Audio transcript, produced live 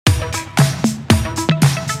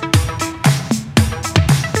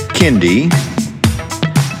Kindy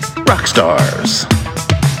Rockstars.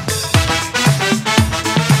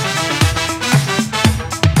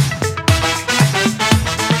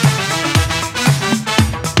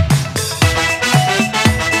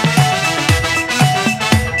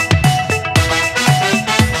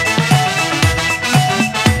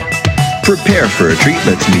 Prepare for a treat,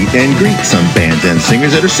 let's meet and greet some bands and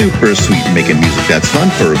singers that are super sweet, making music that's fun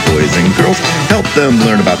for boys and girls. Help them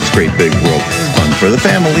learn about this great big world. Fun for the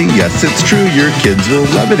family, yes it's true, your kids will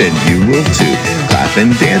love it and you will too. Clap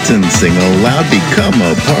and dance and sing aloud, become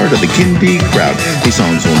a part of the Kindy crowd. These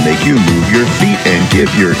songs will make you move your feet and give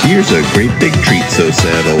your ears a great big treat. So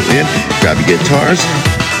settle in, grab your guitars,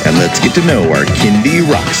 and let's get to know our Kindy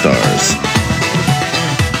Rockstars.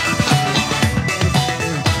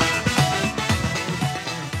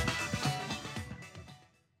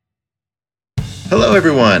 Hello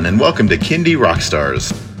everyone, and welcome to Kindy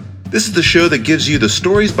Rockstars. This is the show that gives you the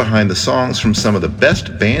stories behind the songs from some of the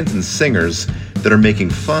best bands and singers that are making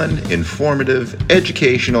fun, informative,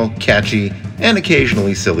 educational, catchy, and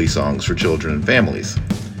occasionally silly songs for children and families.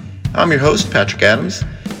 I'm your host, Patrick Adams,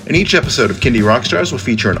 and each episode of Kindy Rockstars will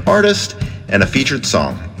feature an artist and a featured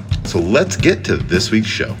song. So let's get to this week's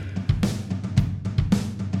show.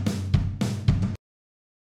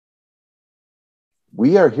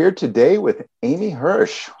 We are here today with Amy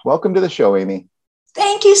HERSH. Welcome to the show, Amy.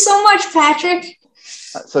 Thank you so much, Patrick.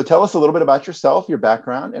 So tell us a little bit about yourself, your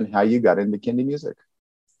background, and how you got into Kindy music.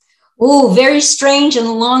 Oh, very strange and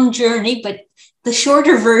long journey, but the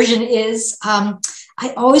shorter version is I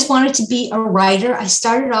always wanted to be a writer. I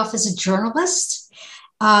started off as a journalist.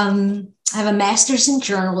 I have a master's in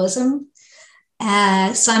journalism.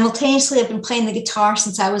 Simultaneously, I've been playing the guitar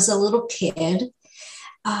since I was a little kid.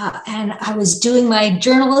 And I was doing my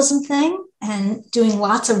journalism thing and doing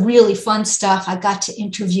lots of really fun stuff. I got to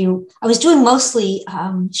interview, I was doing mostly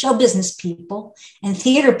show business people and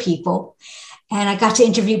theater people. And I got to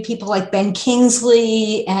interview people like Ben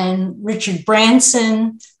Kingsley and Richard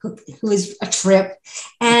Branson, who is a trip,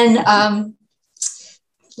 and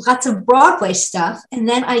lots of Broadway stuff. And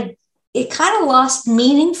then it kind of lost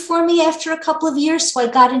meaning for me after a couple of years. So I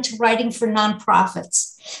got into writing for nonprofits.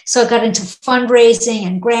 So I got into fundraising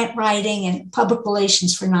and grant writing and public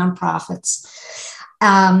relations for nonprofits.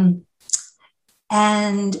 And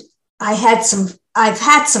I've had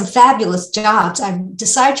some fabulous jobs. I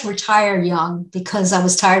decided to retire young because I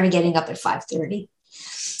was tired of getting up at 5:30.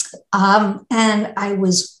 And I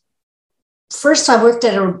worked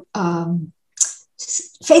at a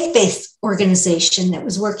faith-based organization that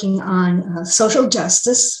was working on social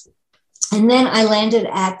justice. And then I landed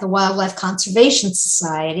at the Wildlife Conservation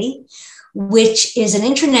Society, which is an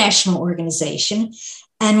international organization.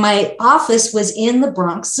 And my office was in the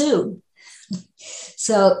Bronx Zoo.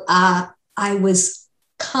 So I was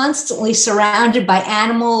constantly surrounded by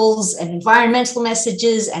animals and environmental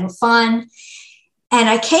messages and fun. And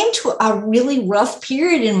I came to a really rough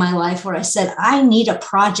period in my life where I said, I need a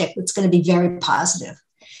project that's going to be very positive.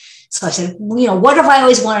 So I said, what have I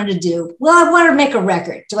always wanted to do? Well, I wanted to make a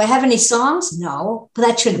record. Do I have any songs? No, but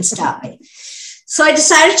that shouldn't stop me. So I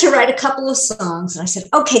decided to write a couple of songs. And I said,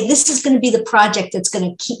 okay, this is going to be the project that's going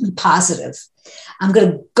to keep me positive. I'm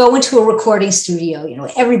going to go into a recording studio.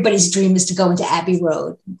 Everybody's dream is to go into Abbey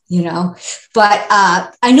Road, But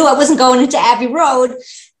I knew I wasn't going into Abbey Road,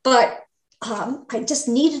 but I just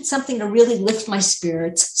needed something to really lift my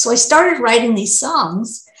spirits. So I started writing these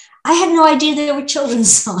songs. I had no idea they were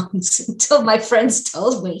children's songs until my friends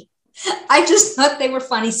told me. I just thought they were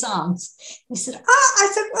funny songs. They said,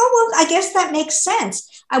 well, I guess that makes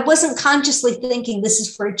sense. I wasn't consciously thinking this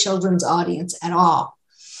is for a children's audience at all.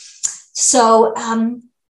 So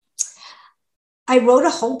I wrote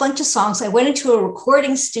a whole bunch of songs. I went into a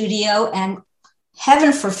recording studio, and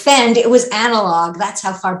heaven forfend, it was analog. That's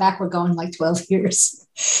how far back we're going, like 12 years.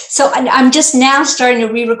 So I'm just now starting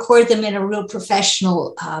to re-record them in a real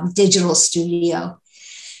professional digital studio.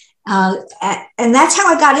 And that's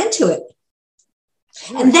how I got into it.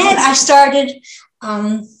 And then I started,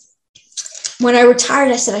 when I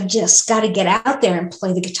retired, I said, I just got to get out there and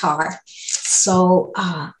play the guitar. So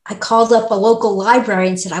I called up a local library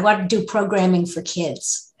and said, I want to do programming for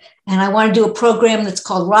kids. And I want to do a program that's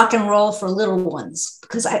called Rock and Roll for Little Ones,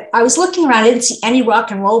 because I was looking around, I didn't see any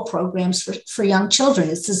rock and roll programs for young children.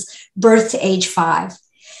 This is birth to age 5.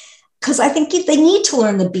 Because I think they need to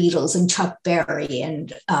learn the Beatles and Chuck Berry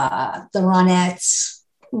and the Ronettes,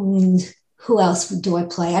 who else do I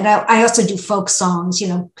play? And I also do folk songs,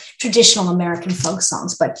 traditional American folk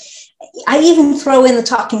songs, but I even throw in the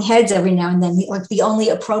Talking Heads every now and then, like the only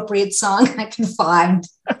appropriate song I can find,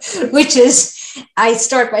 which is, I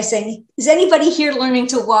start by saying, is anybody here learning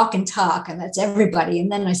to walk and talk? And that's everybody.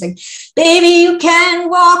 And then I say, baby, you can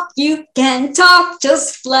walk, you can talk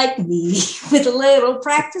just like me with a little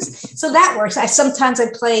practice. So that works. Sometimes I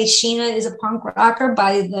play Sheena is a Punk Rocker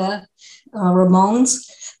by the Ramones,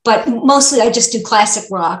 but mostly I just do classic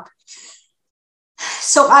rock.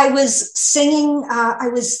 So I was singing,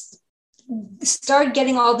 started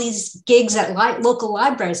getting all these gigs at local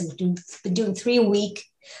libraries. I've been doing 3 a week,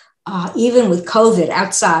 even with COVID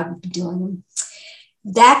outside, I've been doing them.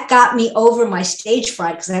 That got me over my stage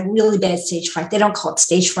fright, because I have really bad stage fright. They don't call it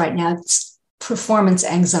stage fright now. It's performance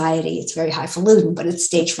anxiety. It's very highfalutin, but it's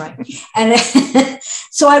stage fright. And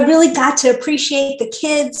so I really got to appreciate the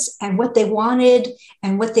kids and what they wanted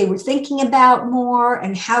and what they were thinking about more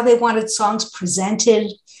and how they wanted songs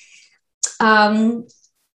presented.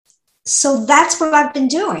 So that's what I've been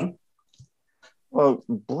doing. Well,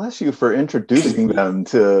 bless you for introducing them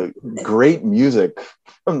to great music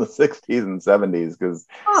from the 60s and 70s, because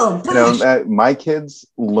my kids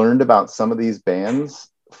learned about some of these bands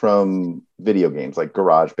from video games like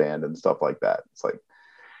Garage Band and stuff like that. It's like,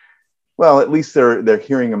 well, at least they're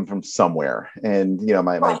hearing them from somewhere. And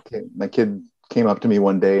my kid came up to me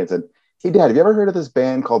one day and said, "Hey, Dad, have you ever heard of this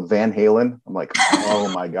band called Van Halen?" I'm like,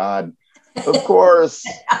 "Oh my God, of course!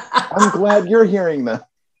 I'm glad you're hearing them."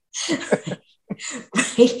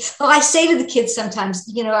 Right. Well, I say to the kids sometimes,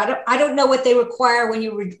 I don't know what they require when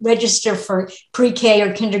you register for pre-K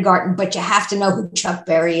or kindergarten, but you have to know who Chuck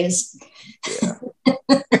Berry is. Yeah.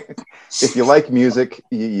 If you like music,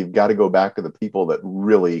 you've got to go back to the people that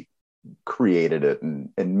really created it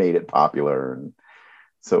and made it popular and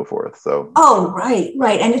so forth. So. Oh, right.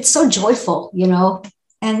 And it's so joyful,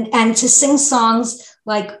 and to sing songs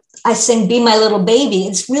like I sing "Be My Little Baby,"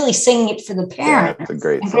 it's really singing it for the parents. Yeah, it's a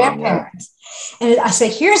great song. Grandparents. Yeah. And I say,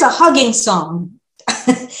 here's a hugging song.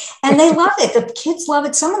 And they love it. The kids love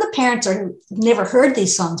it. Some of the parents are never heard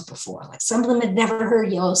these songs before. Like some of them had never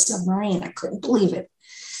heard Yellow Submarine. I couldn't believe it.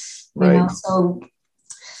 Right. So.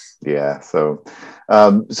 Yeah. So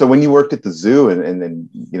when you worked at the zoo and then,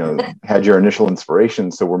 had your initial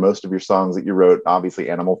inspiration, so were most of your songs that you wrote obviously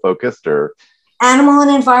animal focused or? Animal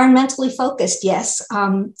and environmentally focused, yes.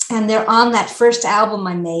 And they're on that first album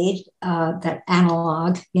I made, that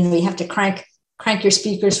analog. You have to crank your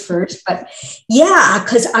speakers first. But yeah,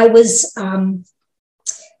 because I was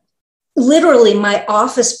literally, my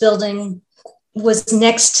office building was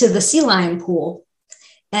next to the sea lion pool.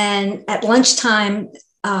 And at lunchtime,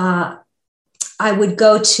 I would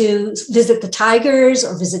go to visit the tigers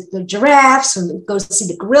or visit the giraffes or go see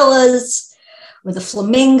the gorillas or the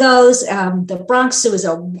flamingos. The Bronx Zoo is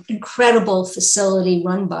an incredible facility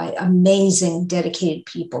run by amazing, dedicated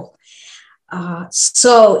people.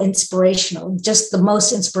 So inspirational, just the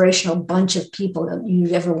most inspirational bunch of people that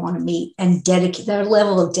you'd ever want to meet, and their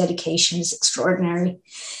level of dedication is extraordinary.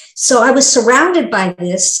 So I was surrounded by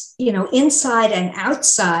this, inside and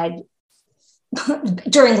outside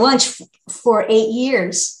during lunch for 8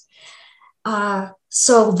 years.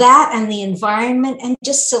 So that and the environment and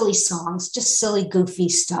just silly songs, just silly, goofy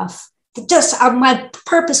stuff. My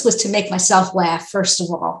purpose was to make myself laugh, first of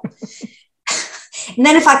all. And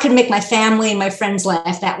then if I could make my family and my friends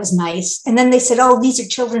laugh, that was nice. And then they said, "Oh, these are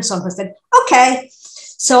children's songs." I said, "Okay."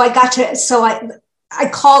 So I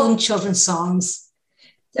call them children's songs.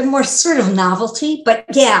 They're more sort of novelty, but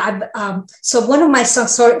yeah. So one of my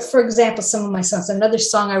songs, for example, some of my songs, another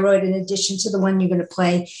song I wrote in addition to the one you're going to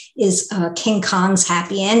play is King Kong's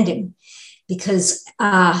Happy Ending, because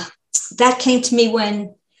that came to me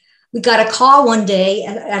when we got a call one day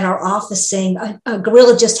at our office saying a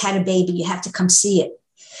gorilla just had a baby. You have to come see it.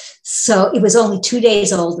 So it was only 2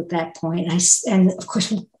 days old at that point. And of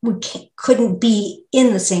course, we couldn't be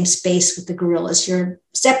in the same space with the gorillas. You're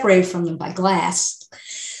separated from them by glass.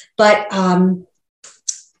 But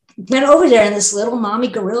went over there, and this little mommy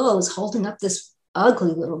gorilla was holding up this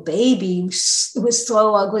ugly little baby. It was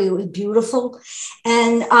so ugly. It was beautiful.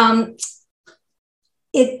 And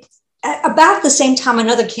about the same time,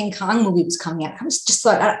 another King Kong movie was coming out. I was just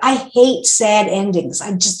thought, I hate sad endings.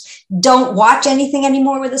 I just don't watch anything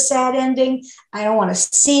anymore with a sad ending. I don't want to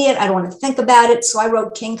see it. I don't want to think about it. So I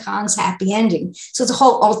wrote King Kong's Happy Ending. So it's a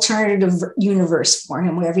whole alternative universe for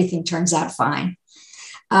him where everything turns out fine.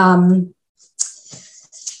 I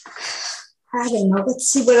don't know. Let's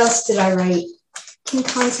see, what else did I write? King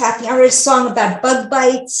Kong's Happy. I wrote a song about bug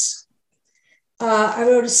bites. I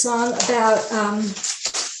wrote a song about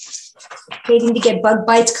hating to get bug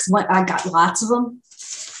bites because I got lots of them.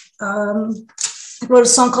 I wrote a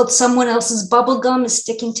song called Someone Else's Bubble Gum is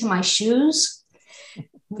Sticking to My Shoes,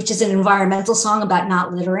 which is an environmental song about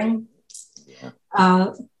not littering. Yeah.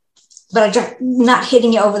 But I'm not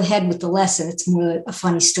hitting you over the head with the lesson. It's more a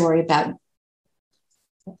funny story about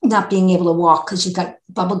not being able to walk because you've got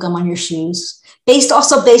bubble gum on your shoes. Based on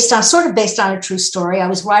a true story. I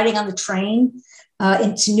was riding on the train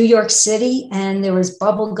into New York City, and there was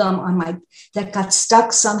bubble gum that got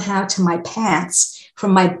stuck somehow to my pants.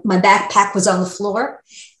 From my backpack was on the floor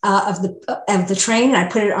of the train, and I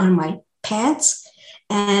put it on my pants,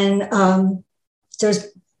 and there's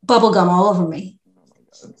bubble gum all over me.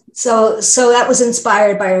 So that was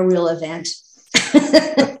inspired by a real event.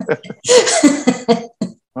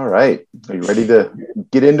 All right. Are you ready to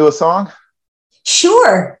get into a song?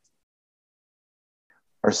 Sure.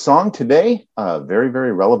 Our song today, a very,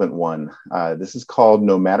 very relevant one. This is called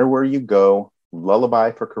No Matter Where You Go,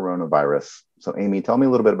 Lullaby for Coronavirus. So Amy, tell me a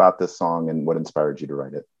little bit about this song and what inspired you to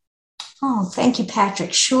write it. Oh, thank you,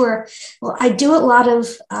 Patrick. Sure. Well, I do a lot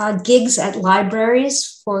of gigs at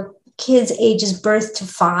libraries for kids ages birth to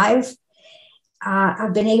 5.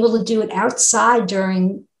 I've been able to do it outside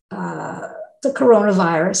during the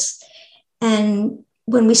coronavirus. And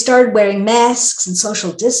when we started wearing masks and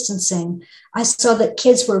social distancing, I saw that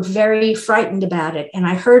kids were very frightened about it. And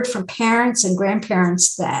I heard from parents and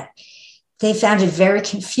grandparents that they found it very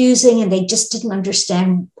confusing and they just didn't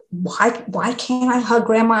understand why can't I hug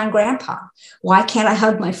grandma and grandpa? Why can't I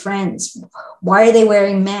hug my friends? Why are they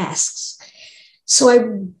wearing masks? So I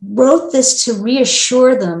wrote this to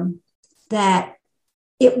reassure them that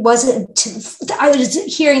it wasn't, I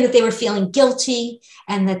was hearing that they were feeling guilty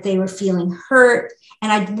and that they were feeling hurt.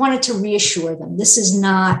 And I wanted to reassure them, this is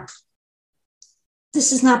not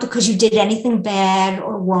because you did anything bad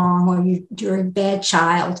or wrong or you're a bad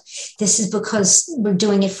child. This is because we're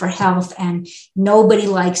doing it for health and nobody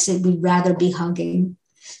likes it. We'd rather be hugging.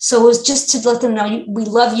 So it was just to let them know we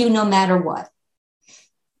love you no matter what.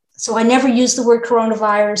 So I never use the word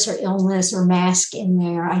coronavirus or illness or mask in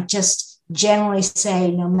there. I just generally say,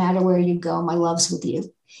 no matter where you go, my love's with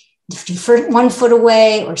you. If you're 1 foot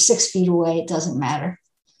away or 6 feet away, it doesn't matter.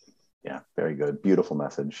 Yeah, very good. Beautiful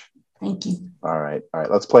message. Thank you. All right.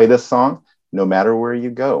 Let's play this song, No Matter Where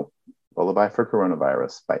You Go, Lullaby for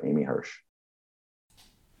Coronavirus by Amy HERSH.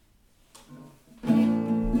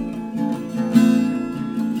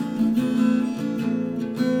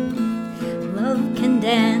 Love can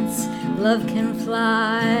dance, love can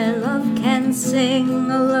fly, love can sing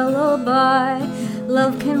a lullaby.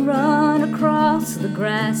 Love can run across the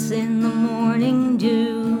grass in the morning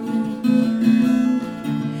dew.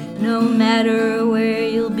 No matter where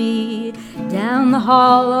you'll be, down the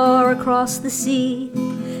hall or across the sea,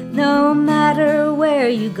 no matter where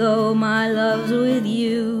you go, my love's with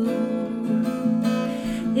you.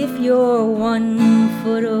 If you're 1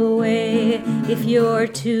 foot away, if you're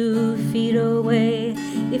 2 feet away,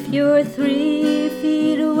 if you're 3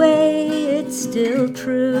 feet away, it's still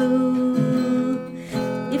true.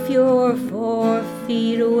 If you're 4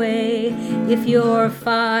 feet away, if you're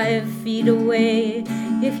 5 feet away,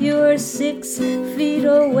 if you're 6 feet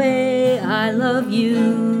away, I love you.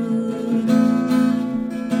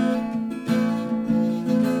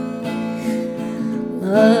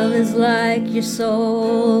 Love is like your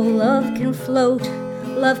soul. Love can float,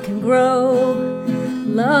 love can grow.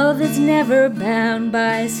 Love is never bound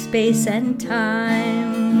by space and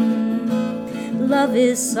time. Love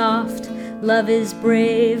is soft, love is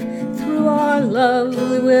brave. Through our love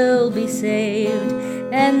we will be saved.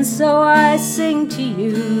 And so I sing to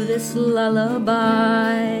you this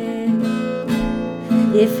lullaby.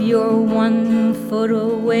 If you're 1 foot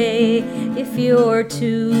away, if you're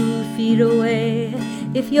 2 feet away,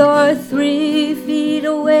 if you're 3 feet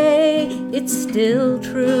away, it's still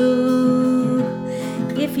true.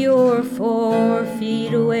 If you're 4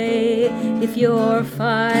 feet away, if you're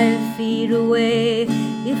 5 feet away,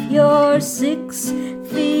 if you're 6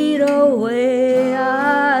 feet away,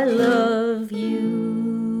 I love you.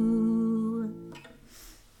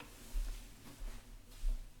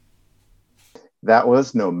 That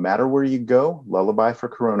was No Matter Where You Go, Lullaby for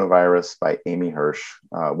Coronavirus by Amy HERSH.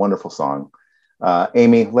 Wonderful song.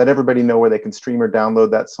 Amy, let everybody know where they can stream or download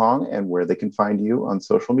that song and where they can find you on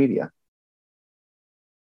social media.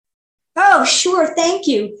 Oh, sure. Thank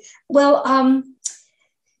you. Well, on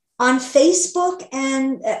Facebook,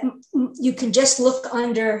 and you can just look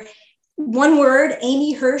under one word,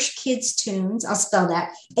 Amy HERSH Kids Tunes. I'll spell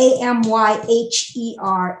that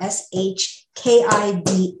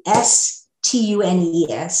AMYHERSHKIDSTUNES.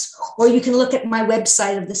 Or you can look at my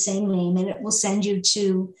website of the same name and it will send you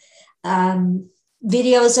to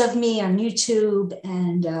videos of me on YouTube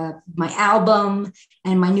and my album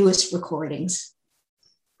and my newest recordings.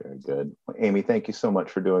 Very good. Well, Amy, thank you so much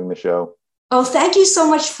for doing the show. Oh, thank you so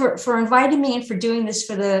much for inviting me and for doing this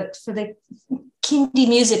for the Kindy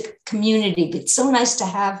music community. It's so nice to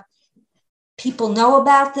have people know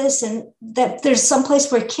about this and that there's some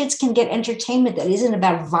place where kids can get entertainment that isn't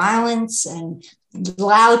about violence and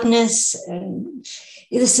loudness. And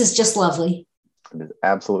this is just lovely. It is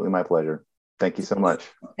absolutely my pleasure. Thank you so much.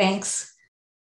 Thanks.